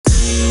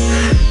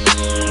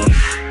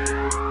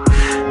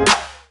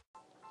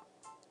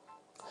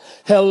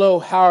Hello,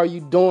 how are you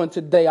doing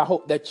today? I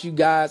hope that you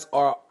guys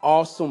are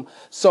awesome.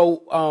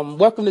 So,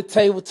 welcome to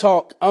Table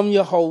Talk. I'm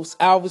your host,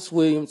 Alvis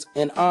Williams,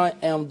 and I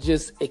am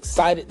just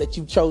excited that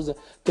you've chosen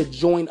to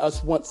join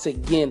us once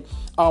again.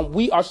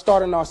 We are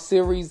starting our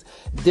series,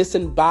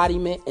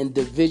 Disembodiment and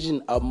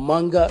Division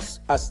Among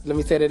Us. Let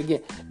me say that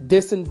again.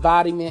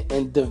 Disembodiment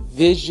and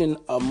division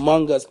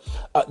among us.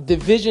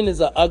 Division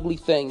is an ugly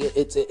thing.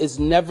 It's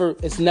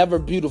never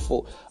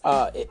beautiful.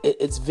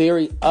 It's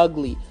very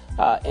ugly.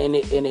 And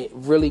it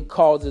really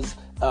causes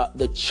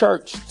the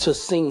church to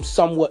seem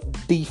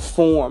somewhat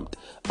deformed.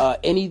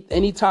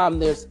 Anytime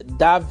there's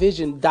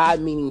division,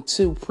 meaning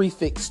two,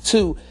 prefix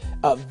two,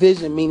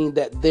 vision meaning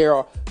that there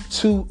are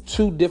two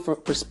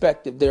different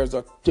perspectives.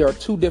 There are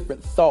two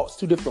different thoughts,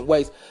 two different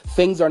ways.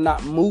 Things are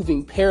not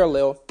moving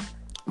parallel,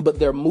 but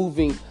they're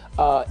moving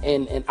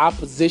in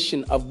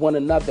opposition of one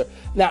another.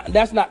 Now,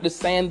 that's not to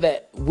say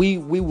that we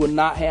will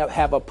not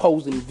have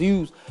opposing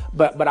views,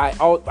 but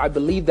I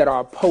believe that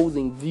our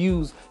opposing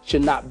views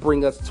should not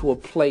bring us to a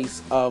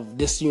place of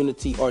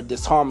disunity or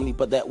disharmony,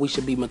 but that we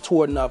should be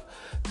mature enough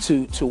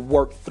to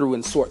work through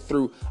and sort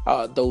through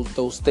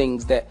those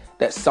things that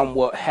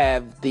somewhat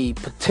have the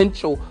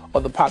potential or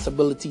the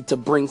possibility to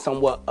bring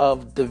somewhat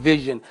of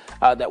division,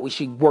 that we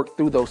should work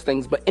through those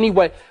things. But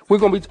anyway, we're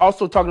going to be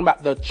also talking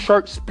about the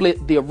church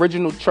split, the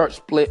original church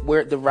split,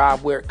 where it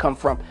derived, where it come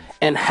from,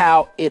 and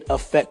how it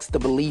affects the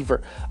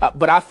believer.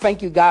 But I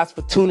thank you guys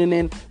for tuning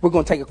in. We're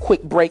going to take a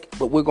quick break,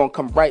 but we're going to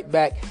come right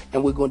back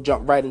and we're going to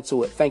jump right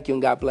into it. Thank you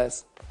and God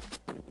bless.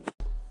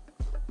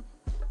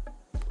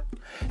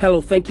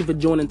 Hello, thank you for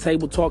joining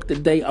Table Talk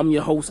today. I'm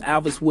your host,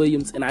 Alvis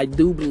Williams, and I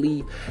do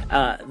believe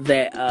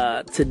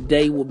that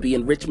today will be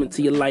enrichment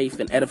to your life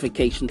and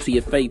edification to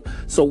your faith.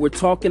 So we're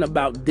talking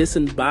about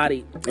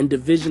disembodied and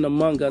division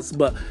among us.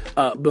 But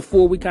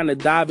before we kind of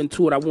dive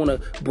into it, I want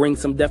to bring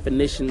some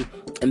definition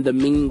and the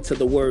meaning to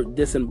the word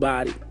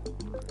disembodied.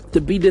 To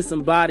be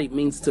disembodied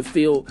means to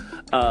feel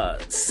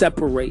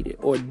separated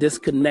or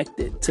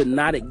disconnected, to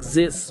not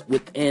exist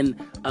within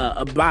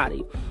a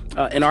body.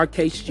 In our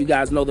case, you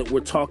guys know that we're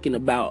talking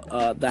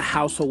about the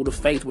household of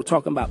faith. We're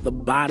talking about the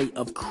body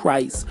of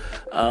Christ.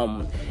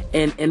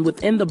 And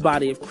within the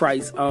body of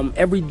Christ,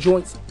 every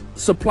joint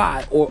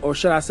supply, or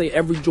should I say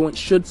every joint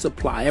should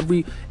supply.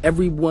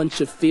 Everyone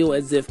should feel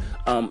as if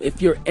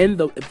you're in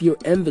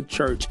the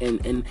church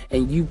and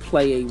you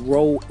play a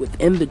role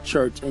within the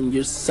church and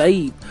you're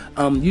saved,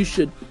 you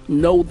should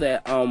know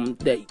that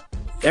that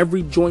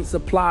every joint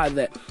supply,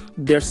 that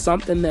there's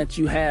something that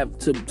you have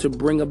to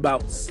bring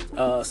about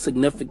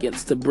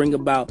significance, to bring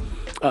about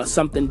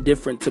something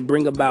different, to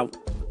bring about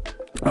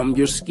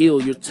your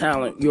skill, your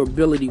talent, your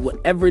ability,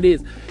 whatever it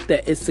is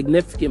that is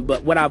significant.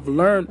 But what I've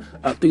learned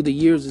through the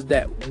years is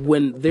that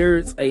when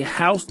there's a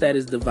house that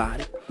is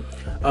divided,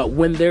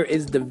 when there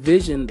is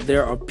division,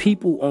 there are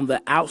people on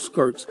the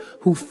outskirts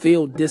who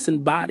feel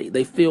disembodied.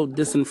 They feel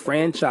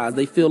disenfranchised.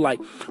 They feel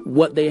like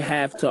what they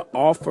have to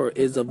offer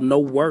is of no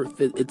worth.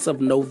 It's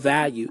of no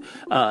value.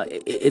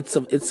 It's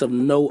of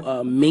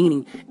no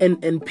meaning.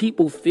 And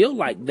people feel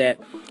like that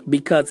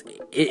because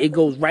it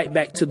goes right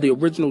back to the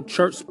original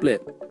church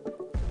split.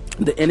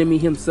 The enemy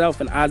himself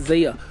in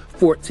Isaiah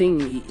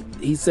 14,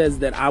 he says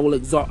that I will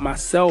exalt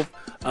myself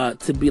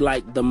to be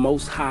like the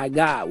Most High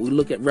God. We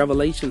look at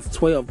Revelations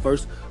 12,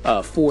 verse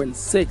 4 and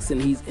 6,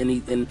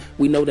 and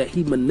we know that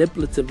he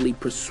manipulatively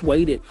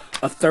persuaded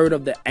a third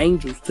of the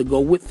angels to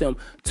go with him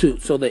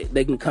so that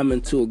they can come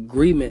into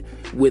agreement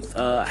with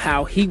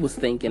how he was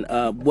thinking,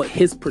 what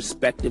his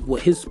perspective,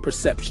 what his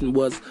perception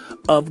was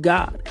of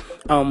God.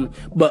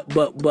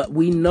 But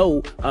we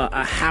know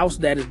a house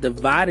that is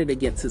divided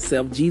against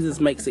itself.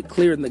 Jesus makes it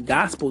clear in the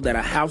gospel that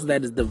a house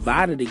that is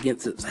divided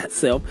against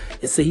itself,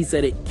 he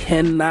said it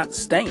cannot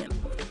stand.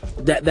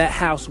 That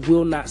house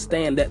will not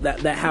stand.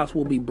 That house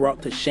will be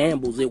brought to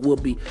shambles. It will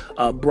be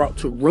brought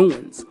to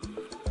ruins.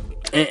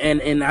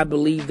 And I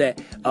believe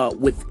that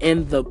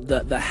within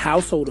the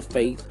household of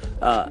faith,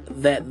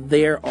 that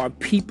there are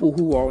people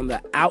who are on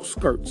the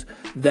outskirts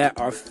that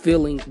are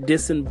feeling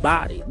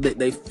disembodied. That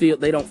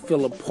they don't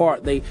feel a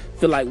part. They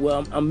feel like,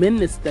 well, I'm in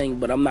this thing,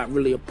 but I'm not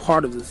really a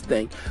part of this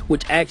thing,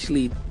 which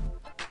actually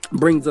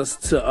brings us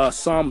to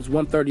Psalms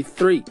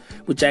 133,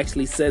 which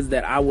actually says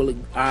that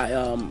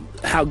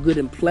how good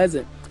and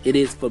pleasant it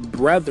is for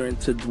brethren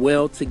to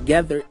dwell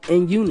together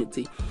in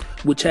unity,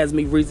 which has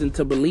me reason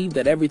to believe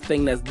that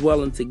everything that's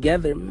dwelling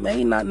together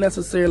may not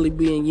necessarily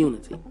be in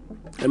unity.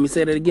 Let me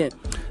say that again.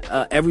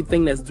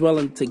 Everything that's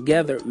dwelling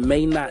together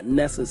may not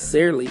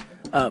necessarily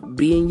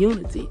be in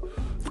unity.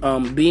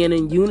 Being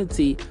in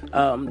unity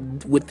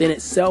within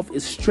itself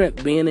is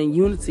strength. Being in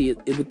unity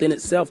within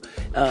itself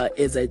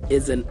is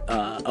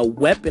a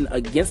weapon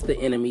against the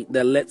enemy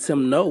that lets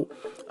him know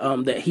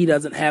that he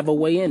doesn't have a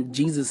way in.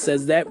 Jesus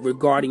says that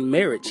regarding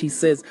marriage. He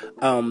says,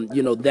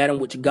 that in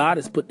which God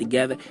has put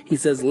together, he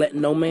says, let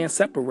no man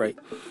separate.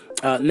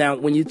 Now,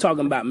 when you're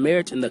talking about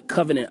marriage and the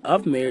covenant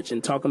of marriage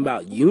and talking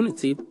about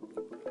unity,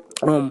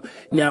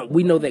 Now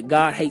we know that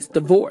God hates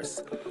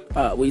divorce.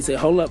 Where you say,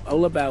 hold up,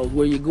 Alex,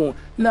 where you going?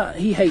 No,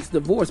 he hates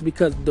divorce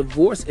because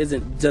divorce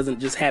doesn't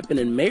just happen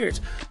in marriage.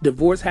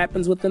 Divorce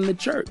happens within the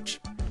church.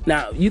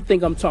 Now, you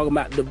think I'm talking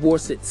about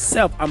divorce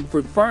itself.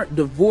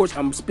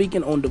 I'm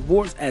speaking on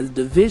divorce as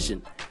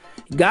division.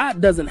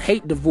 God doesn't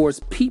hate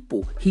divorced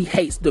people. He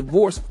hates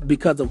divorce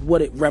because of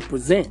what it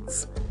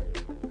represents.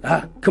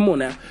 Come on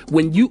now.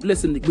 When you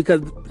listen,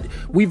 because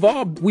we've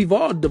all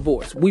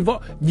divorced.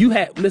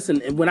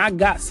 Listen, when I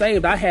got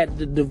saved, I had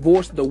to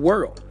divorce the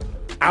world.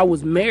 I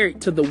was married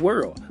to the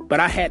world, but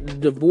I had to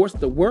divorce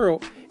the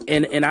world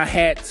and I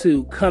had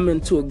to come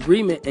into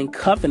agreement and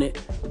covenant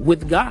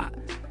with God.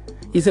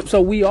 He said,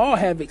 so we all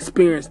have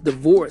experienced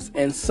divorce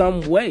in some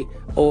way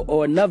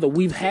or another.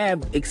 We've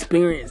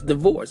experienced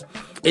divorce.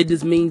 It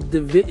just means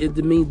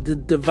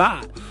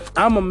divide.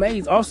 I'm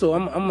amazed. Also,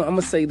 I'm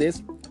gonna say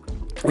this,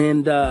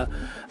 and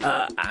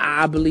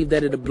I believe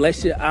that it'll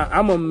bless you.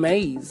 I'm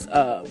amazed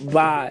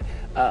by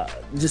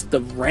just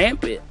the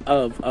rampant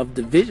of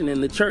division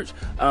in the church.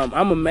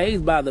 I'm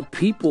amazed by the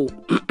people,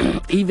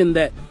 even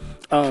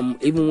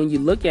when you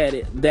look at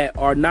it, that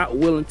are not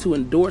willing to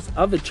endorse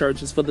other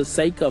churches for the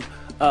sake of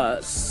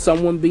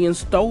someone being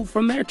stole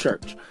from their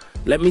church.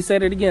 Let me say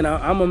that again.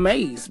 I'm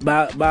amazed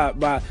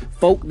by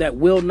folk that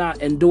will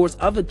not endorse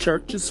other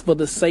churches for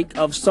the sake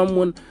of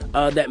someone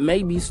that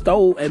may be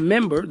a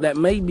member that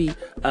may be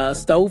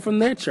stole from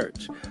their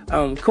church.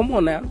 Come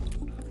on now.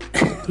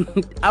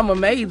 I'm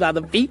amazed by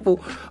the people,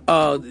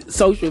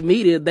 social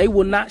media, they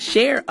will not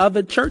share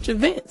other church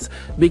events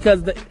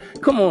because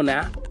come on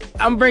now.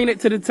 I'm bringing it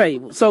to the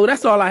table. So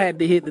that's all I had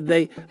to hit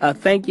today.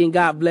 Thank you and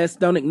God bless.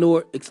 Don't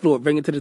ignore it, explore it, bring it to the